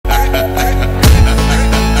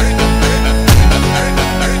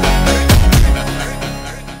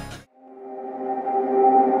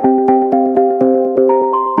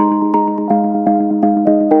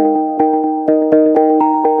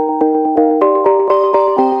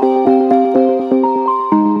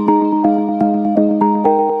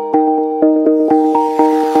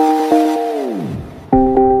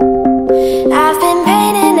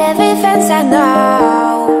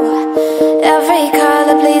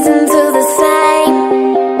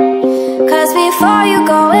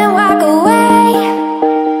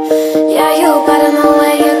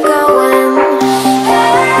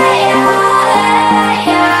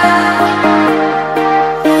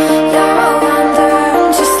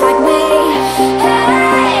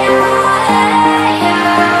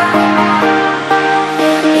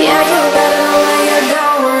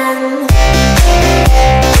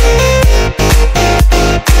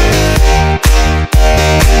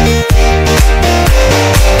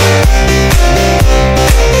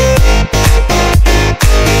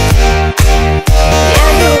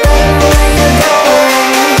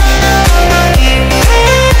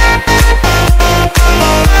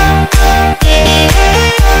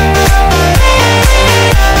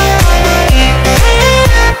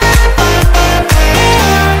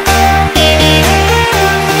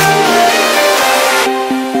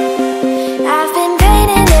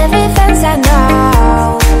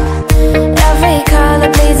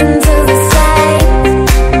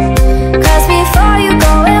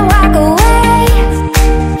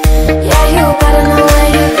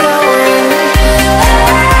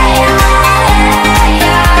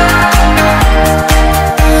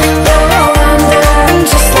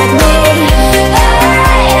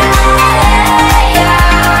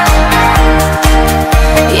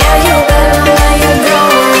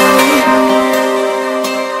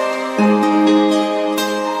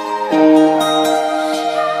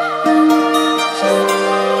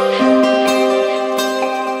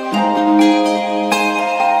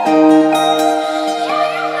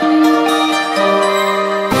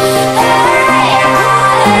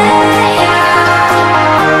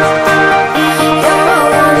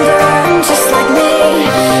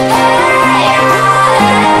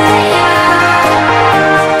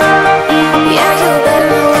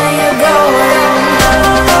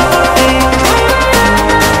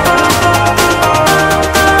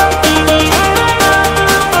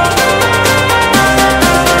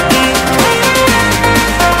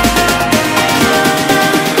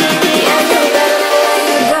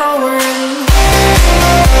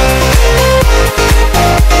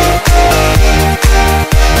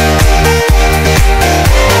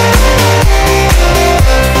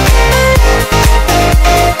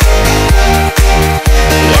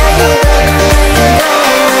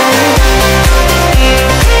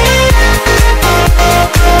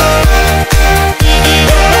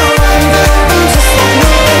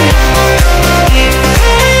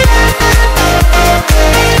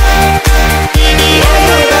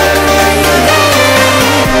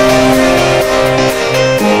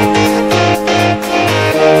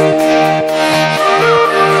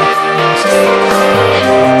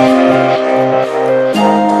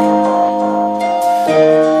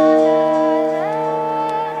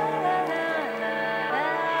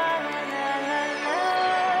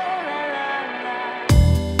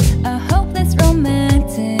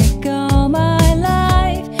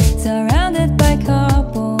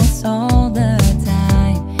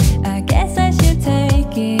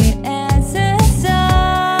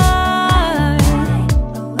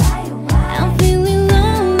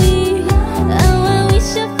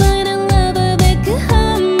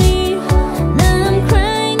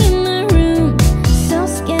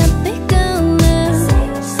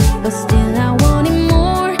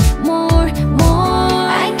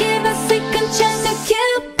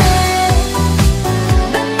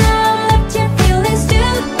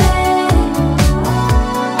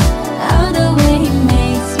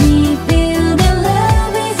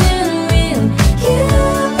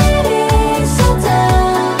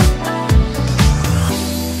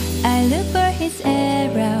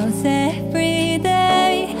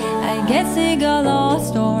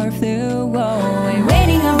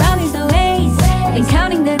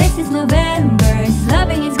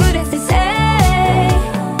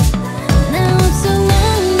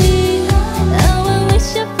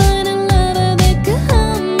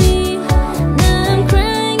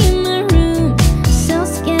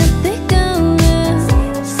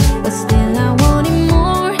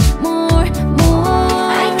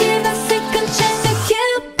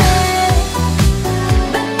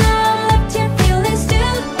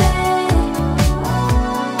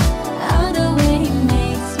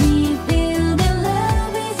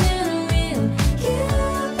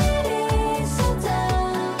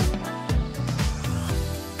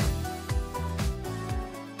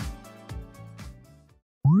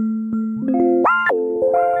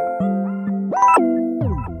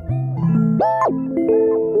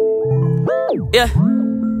Yeah.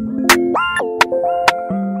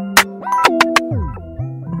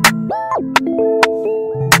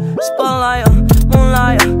 Spotlight,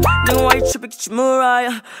 moonlight, nigga, why you trippin'? Get your mood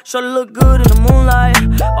right. Shorty look good in the moonlight.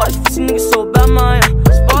 All these pussy niggas so bad, man.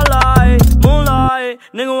 Spotlight, moonlight,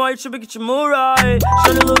 nigga, why you trippin'? Get your mood right.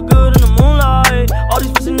 Shorty look good in the moonlight. All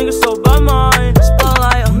these pussy niggas so bad, man.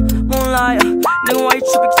 Spotlight, moonlight, nigga, why you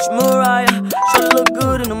trippin'? Get your mood right. Shorty look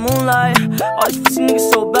good in the moonlight. All these pussy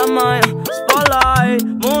niggas so bad, man. Spotlight,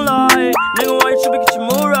 moonlight, nigga, why you trippin'? Get your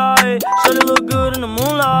mood right. Shorty look good in the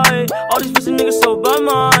moonlight. All these pussy niggas so bad,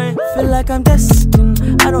 man. Feel like I'm destined.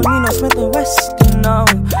 I don't need no Smith & Wesson, no.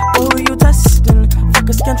 But who you testing? Fuck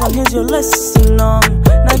a scantron, here's your lesson, no.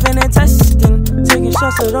 Knifing and testing, taking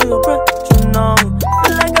shots at all your brethren, no.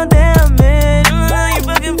 Feel like I'm damaged, you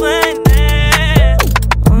fucking playing it.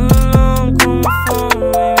 I'm coming from,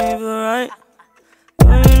 make me feel right. You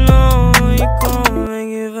know you come, make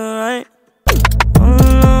me feel right.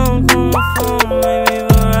 I'm coming from, make me feel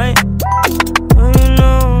right. You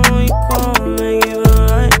know you come, make me feel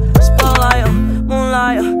right. Spotlight,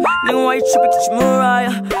 moonlight, nigga, why you trippin'? Get your mood right.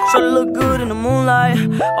 Shorty look good in the moonlight.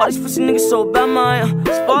 All these pussy niggas so bad, man.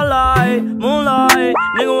 Spotlight, moonlight,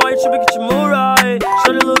 nigga, why you trippin'? Get your mood right.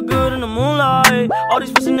 Shorty look good in the moonlight. All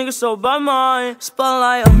these pussy niggas so bad, man.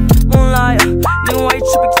 Spotlight, moonlight,